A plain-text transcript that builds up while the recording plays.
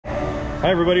Hi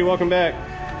everybody, welcome back.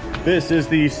 This is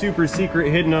the super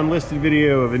secret hidden unlisted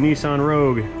video of a Nissan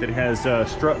Rogue that has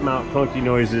strut mount clunky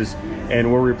noises,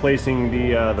 and we're replacing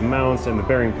the mounts and the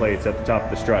bearing plates at the top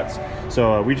of the struts.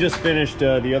 So we just finished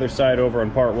the other side over on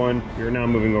part one. We're now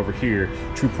moving over here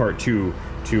to part two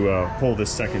to pull this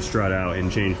second strut out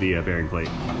and change the bearing plate.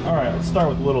 All right, let's start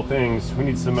with little things. We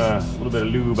need some little bit of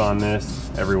lube on this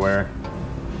everywhere.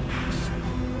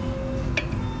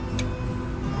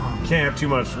 Can't have too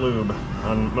much lube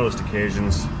on most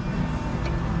occasions.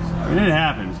 I mean, it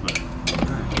happens, but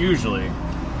usually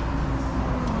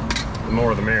the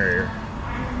more the merrier.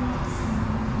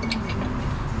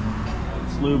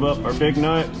 Let's lube up our big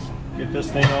nut, get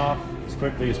this thing off as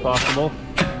quickly as possible.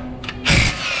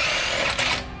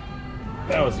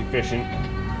 That was efficient.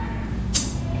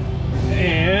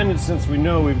 And since we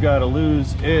know we've got to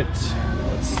lose it,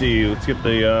 let's see, let's get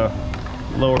the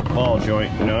lower ball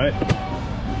joint nut.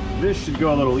 This should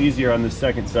go a little easier on the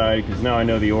second side because now I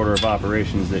know the order of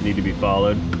operations that need to be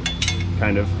followed,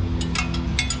 kind of.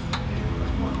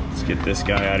 Let's get this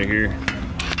guy out of here.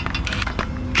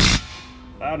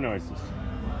 Loud noises.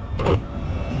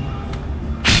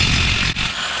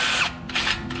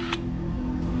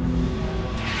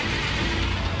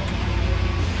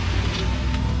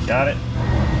 Got it.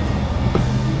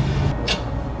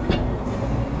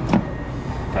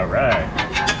 All right,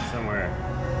 somewhere.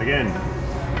 Again.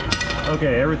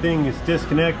 Okay, everything is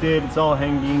disconnected. It's all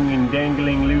hanging and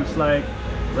dangling loose like.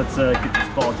 Let's get this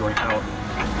ball joint out.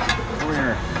 Over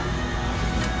here.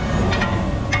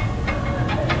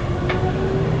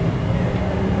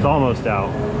 It's almost out.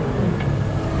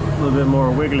 A little bit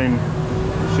more wiggling.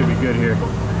 Should be good here.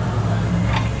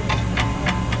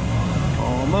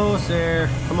 Almost there.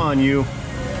 Come on, you.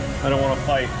 I don't want to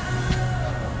fight.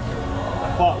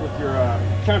 I fought with your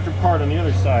counterpart on the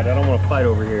other side. I don't want to fight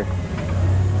over here.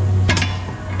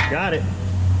 Got it.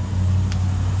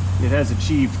 It has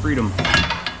achieved freedom.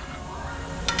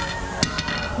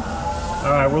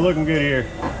 All right, we're looking good here.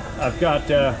 I've got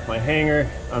my hanger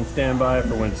on standby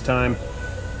for when it's time.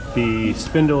 The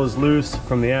spindle is loose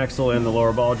from the axle and the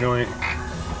lower ball joint.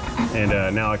 And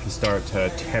now I can start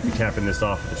tapping this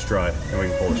off with the strut, and we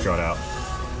can pull the strut out.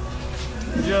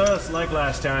 Just like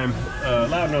last time.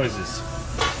 Loud noises.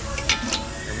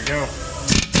 Here we go.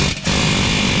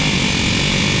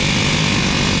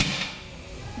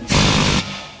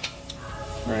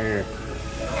 Right here.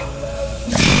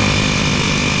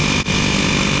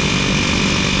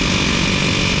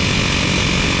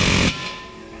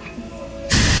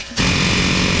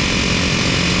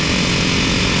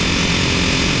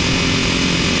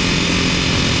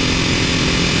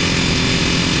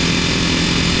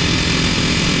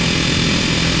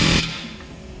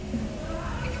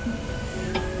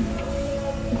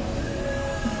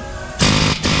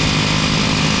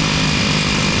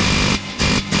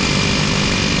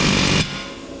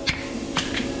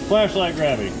 Flashlight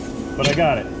gravity, but I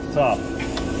got it. It's off.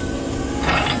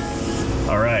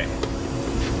 All right,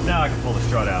 now I can pull the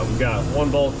strut out. We've got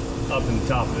one bolt up in the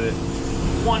top of it.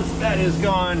 Once that is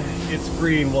gone, it's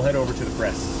free, and we'll head over to the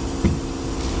press.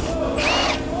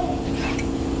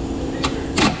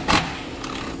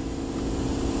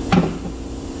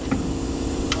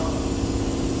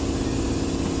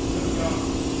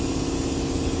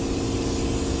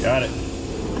 Got it.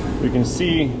 We can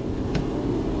see.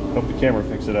 Hope the camera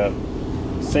picks it up.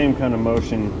 Same kind of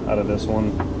motion out of this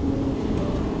one.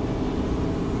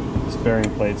 This bearing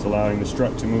plate's allowing the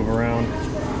strut to move around.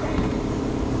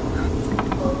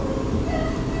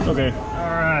 Okay,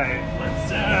 all right,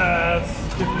 let's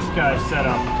get this guy set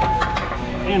up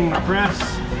in the press.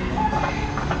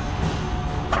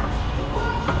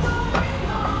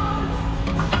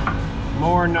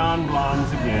 More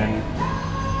non-blondes again.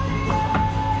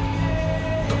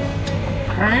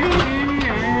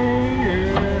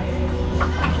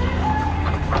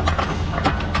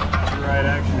 Right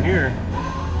action here.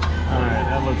 All right,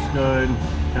 that looks good.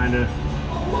 Kind of.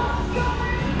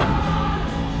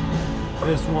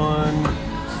 This one,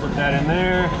 slip that in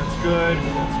there. That's good.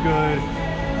 That's good.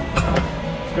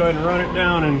 Let's go ahead and run it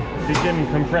down and begin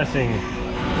compressing.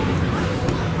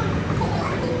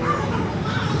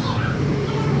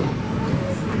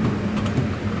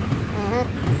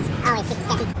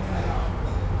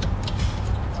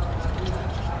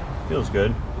 Feels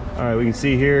good. All right, we can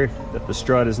see here that the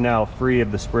strut is now free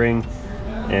of the spring,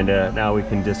 and now we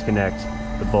can disconnect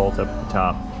the bolt up at the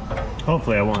top.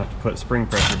 Hopefully I won't have to put spring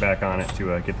pressure back on it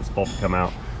to get this bolt to come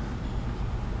out.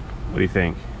 What do you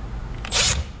think?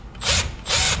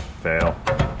 Fail.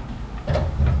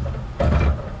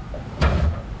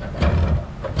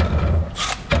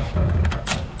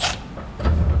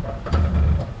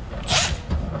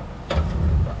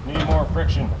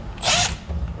 friction.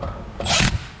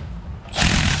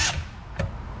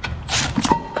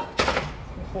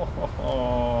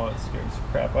 Oh, it scares the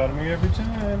crap out of me every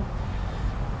time.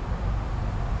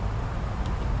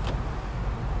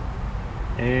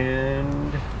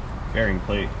 And bearing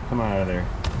plate, come out of there.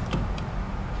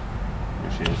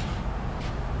 There she is.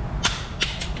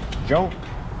 Junk.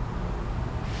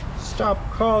 Stop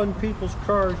calling people's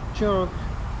cars junk.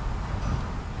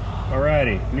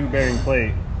 Alrighty, new bearing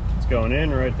plate. It's going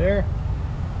in right there.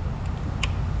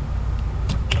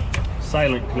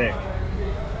 Silent click.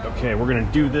 Okay, we're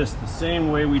gonna do this the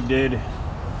same way we did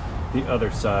the other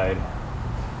side.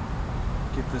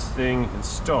 Get this thing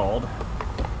installed.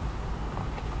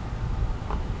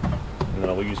 And then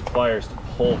I'll use pliers to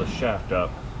pull the shaft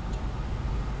up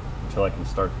until I can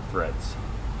start the threads.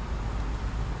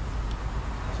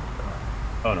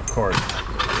 Oh, and of course,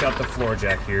 got the floor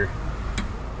jack here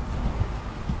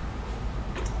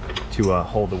to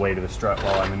hold the weight of the strut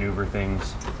while I maneuver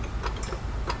things.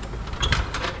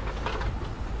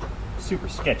 Super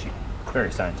sketchy,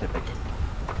 very scientific.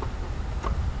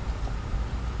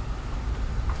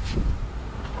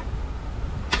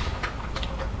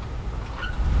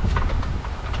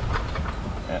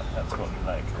 Yeah, that's what we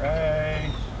like,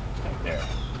 right there.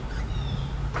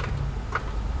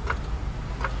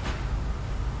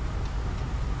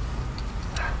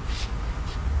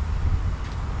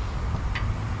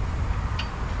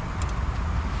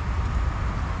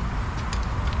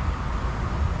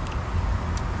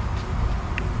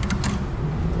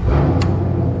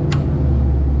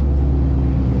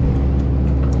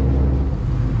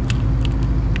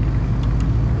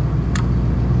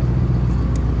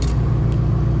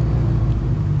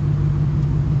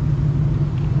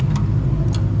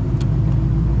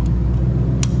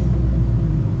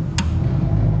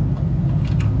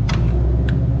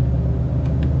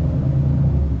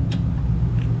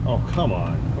 Come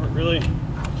on, really? I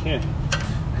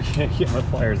can't get my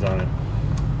pliers on it.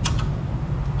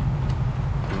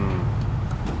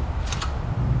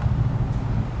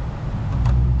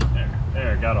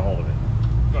 There, got a hold of it.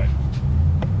 Good.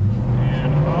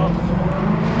 And off.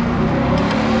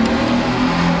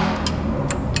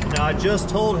 Now I just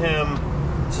told him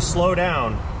to slow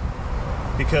down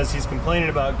because he's complaining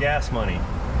about gas money.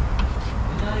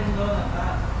 He's not even going that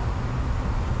fast.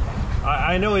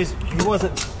 I know he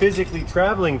wasn't physically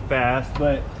traveling fast,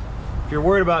 but if you're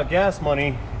worried about gas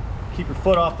money, keep your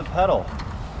foot off the pedal.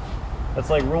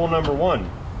 That's like rule number one.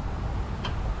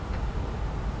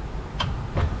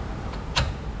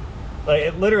 Like,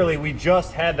 it literally, we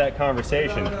just had that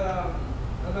conversation. About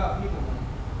people money.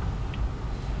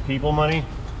 People money?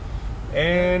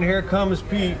 And here comes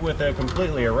Pete with a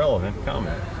completely irrelevant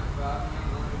comment.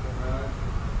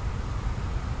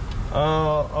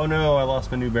 Oh no, I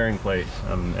lost my new bearing plate.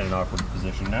 I'm in an awkward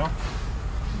position now.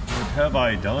 What have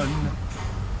I done?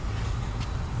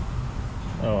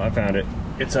 Oh, I found it.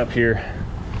 It's up here.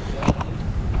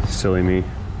 Silly me.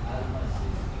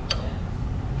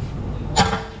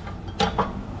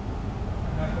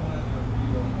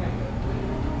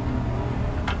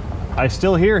 I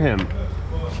still hear him.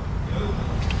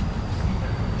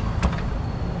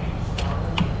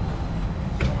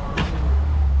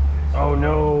 Oh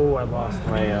no, I lost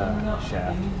my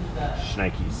shaft.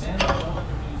 Schnikes.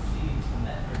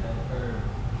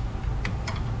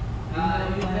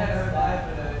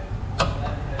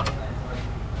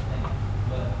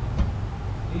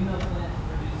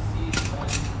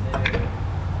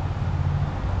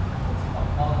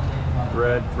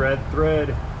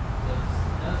 Thread.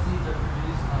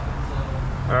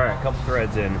 Alright, couple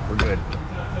threads in. We're good.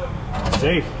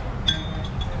 Safe.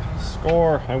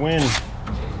 Score. I win.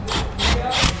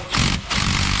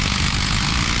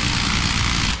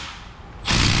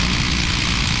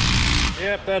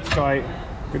 Yep, that's tight.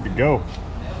 Good to go.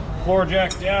 Floor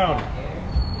jack down.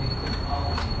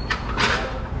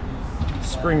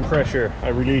 Spring pressure. I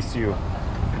release you.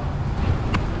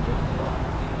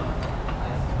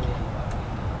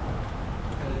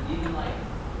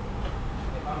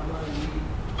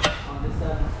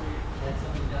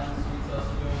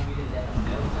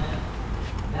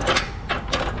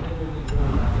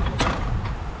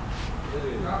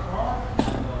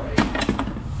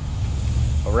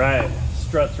 All right,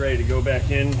 strut's ready to go back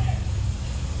in. Let's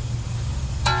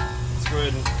go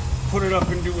ahead and put it up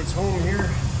into its home here.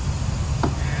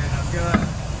 And I've got,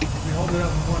 we hold it up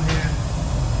with one hand.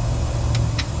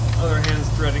 Other hand's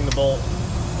threading the bolt.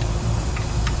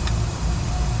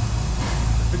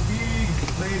 Fatigue,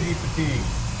 lazy fatigue.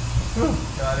 Whew,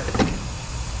 got it.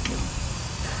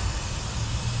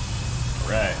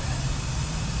 All right,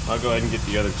 I'll go ahead and get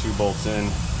the other two bolts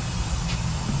in.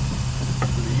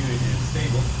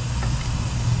 cable.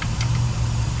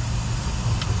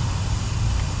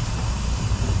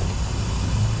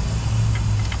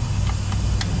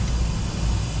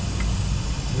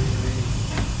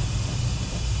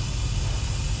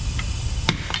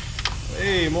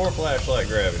 Hey, more flashlight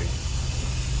gravity.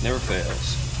 Never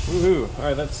fails. Woohoo! All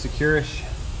right, that's secure-ish.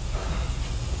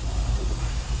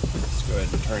 Let's go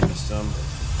ahead and turn this some.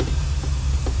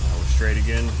 Now we're straight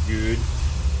again. Good.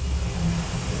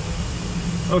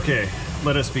 Okay,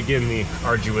 let us begin the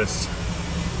arduous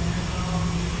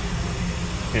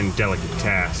and delicate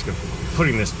task of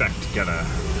putting this back together.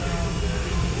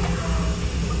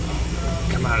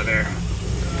 Come out of there.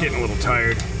 Getting a little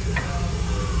tired.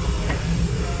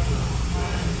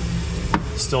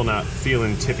 Still not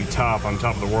feeling tippy top on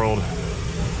top of the world.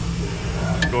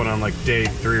 Going on like day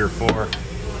 3 or 4.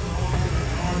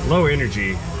 Low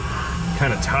energy,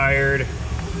 kind of tired, a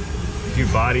few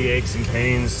body aches and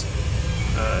pains.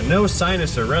 No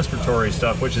sinus or respiratory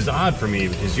stuff, which is odd for me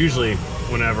because usually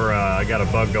whenever I got a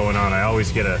bug going on, I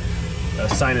always get a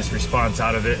sinus response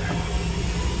out of it,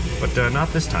 but not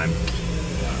this time.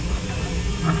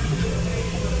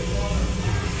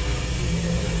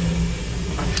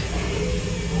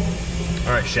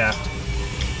 All right, shaft.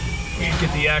 We need to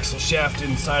get the axle shaft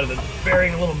inside of the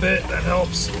bearing a little bit. That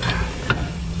helps.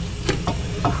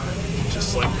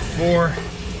 Just like before.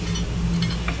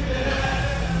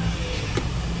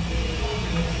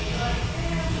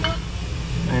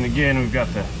 And again, we've got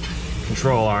the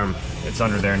control arm. It's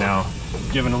under there now.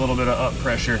 Giving a little bit of up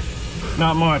pressure.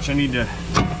 Not much. I need to...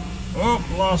 Oh,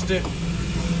 lost it.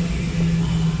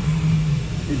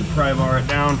 Need to pry bar it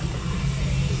down.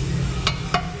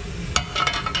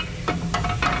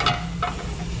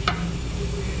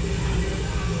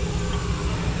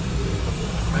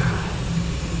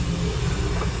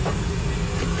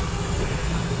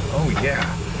 Oh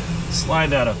yeah, slide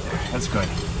that up there, that's good.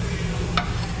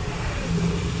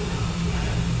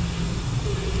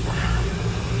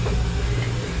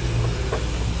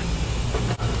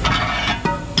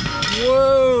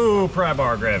 Whoa, pry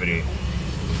bar gravity.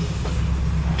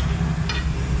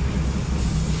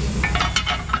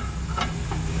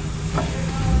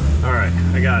 All right,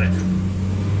 I got it.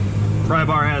 Pry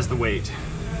bar has the weight.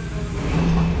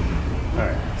 All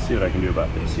right, let's see what I can do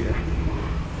about this here.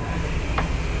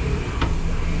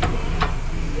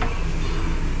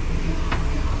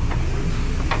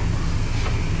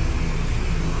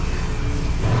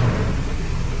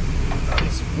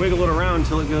 Wiggle it around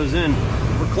until it goes in.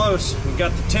 We're close. We've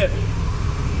got the tip.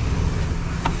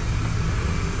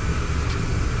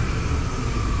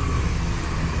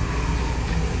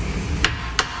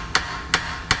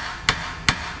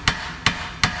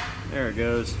 There it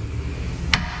goes.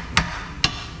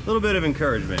 A little bit of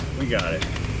encouragement. We got it.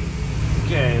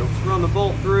 Okay, let's run the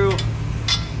bolt through.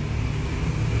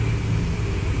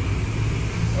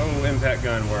 Oh, impact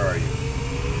gun, where are you?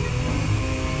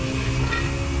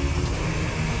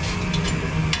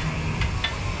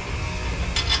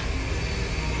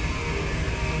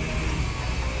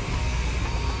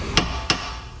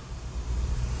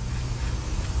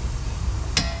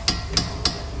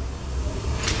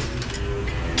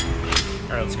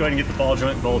 All right, let's go ahead and get the ball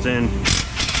joint bolt in.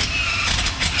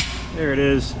 There it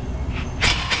is.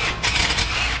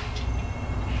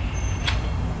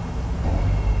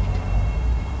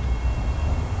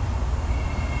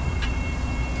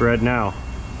 Thread now.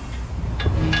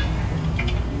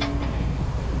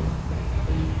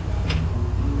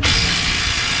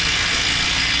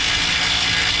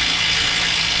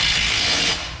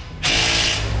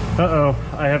 Uh-oh,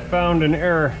 I have found an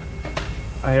error.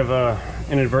 I have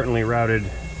inadvertently routed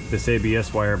this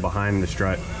ABS wire behind the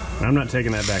strut. And I'm not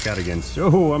taking that back out again.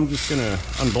 So I'm just gonna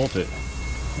unbolt it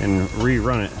and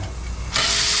rerun it.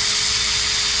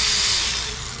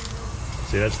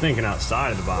 See, that's thinking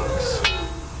outside of the box.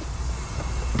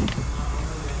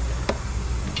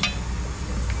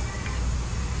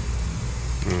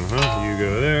 You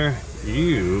go there,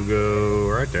 you go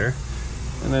right there.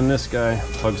 And then this guy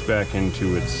plugs back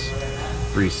into its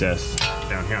recess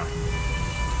down here.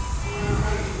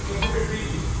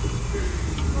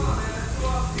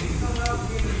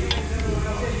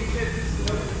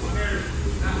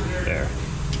 There.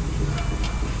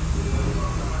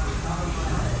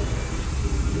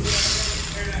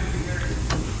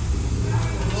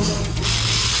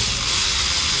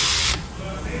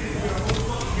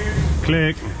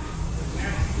 Click.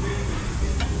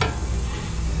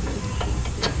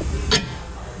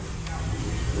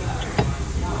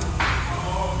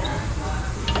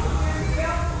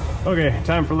 Okay,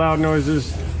 time for loud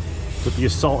noises with the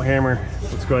assault hammer.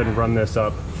 Let's go ahead and run this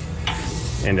up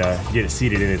and get it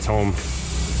seated in its home.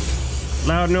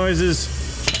 Loud noises.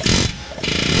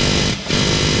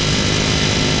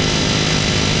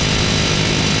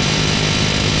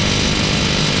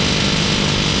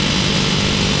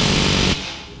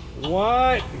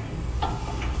 What?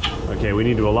 Okay, we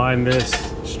need to align this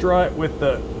strut with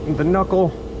the knuckle.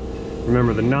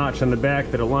 Remember the notch on the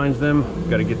back that aligns them.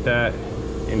 Got to get that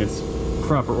in its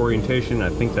proper orientation. I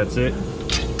think that's it.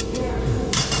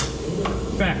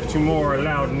 Back to more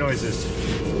loud noises.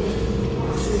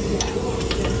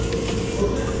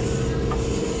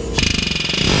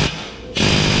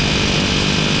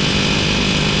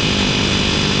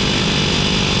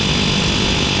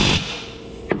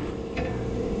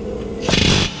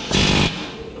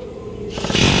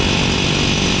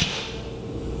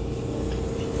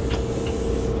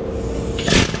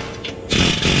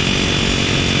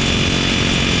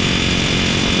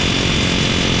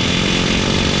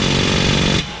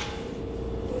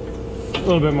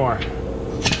 A little bit more.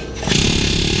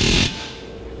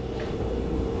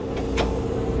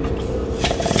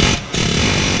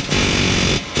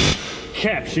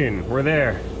 Caption, we're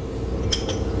there.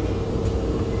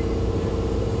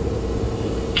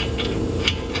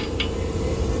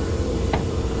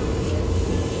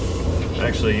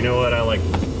 Actually, you know what? I like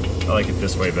it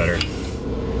this way better.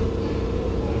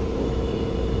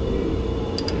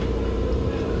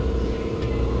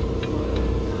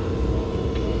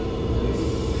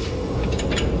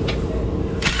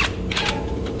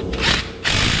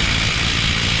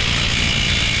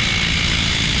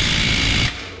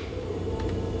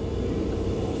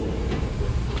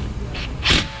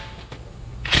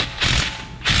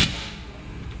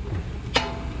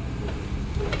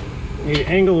 Need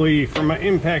angly for my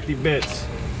impacty bits.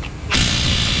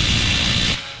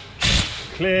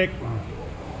 Click.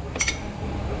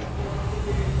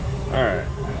 All right,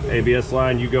 ABS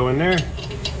line, you go in there.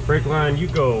 Brake line, you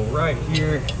go right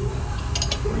here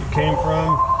where you came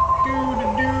from.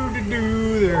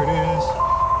 There it is.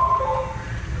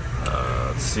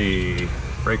 Let's see,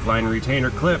 brake line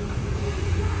retainer clip,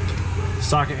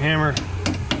 socket hammer.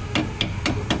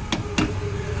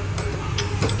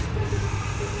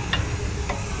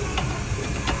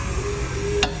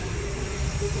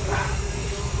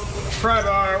 Pry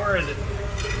bar, where is it?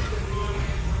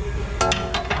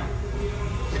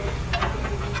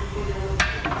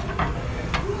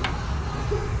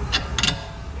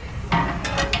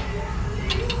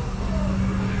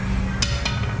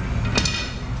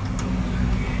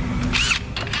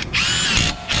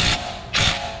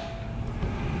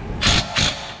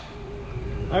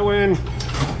 I win.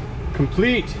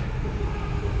 Complete.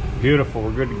 Beautiful,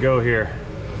 we're good to go here.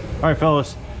 All right,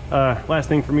 fellas. Last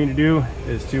thing for me to do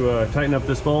is to tighten up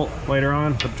this bolt later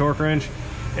on with the torque wrench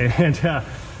and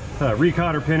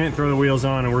recotter pin it, throw the wheels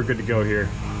on, and we're good to go here.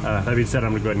 That being said,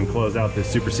 I'm gonna go ahead and close out this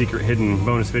super secret hidden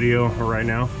bonus video right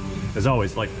now. As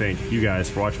always, I'd like to thank you guys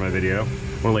for watching my video. I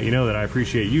want to let you know that I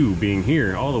appreciate you being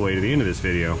here all the way to the end of this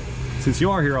video. Since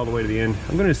you are here all the way to the end,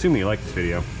 I'm going to assume that you like this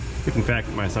video. If in fact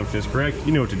my assumption is correct,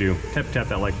 you know what to do. Tap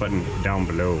that like button down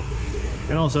below.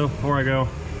 And also, before I go,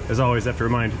 as always, I have to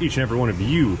remind each and every one of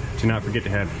you to not forget to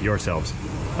have yourselves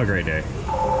a great day.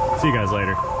 See you guys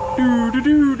later.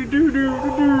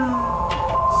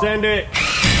 Send it.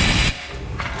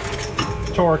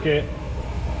 Torque it.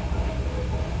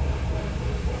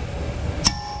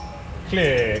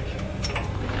 Click.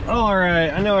 All right,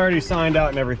 I know I already signed out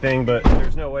and everything, but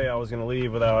there's no way I was gonna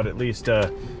leave without at least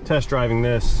test driving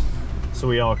this so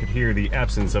we all could hear the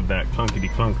absence of that clunkety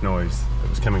clunk noise that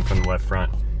was coming from the left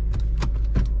front.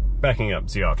 Backing up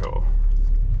the auto.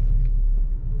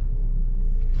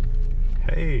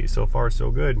 Hey, so far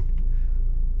so good.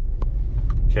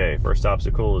 Okay, first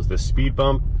obstacle is this speed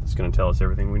bump. It's gonna tell us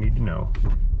everything we need to know.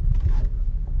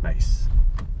 Nice.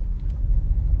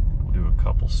 We'll do a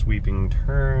couple sweeping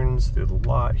turns through the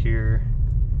lot here.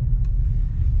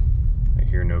 I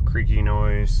hear no creaky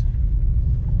noise.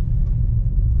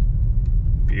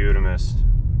 Beautimous.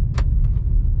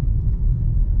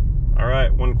 All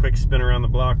right, one quick spin around the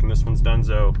block and this one's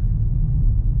donezo.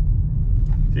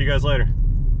 See you guys later.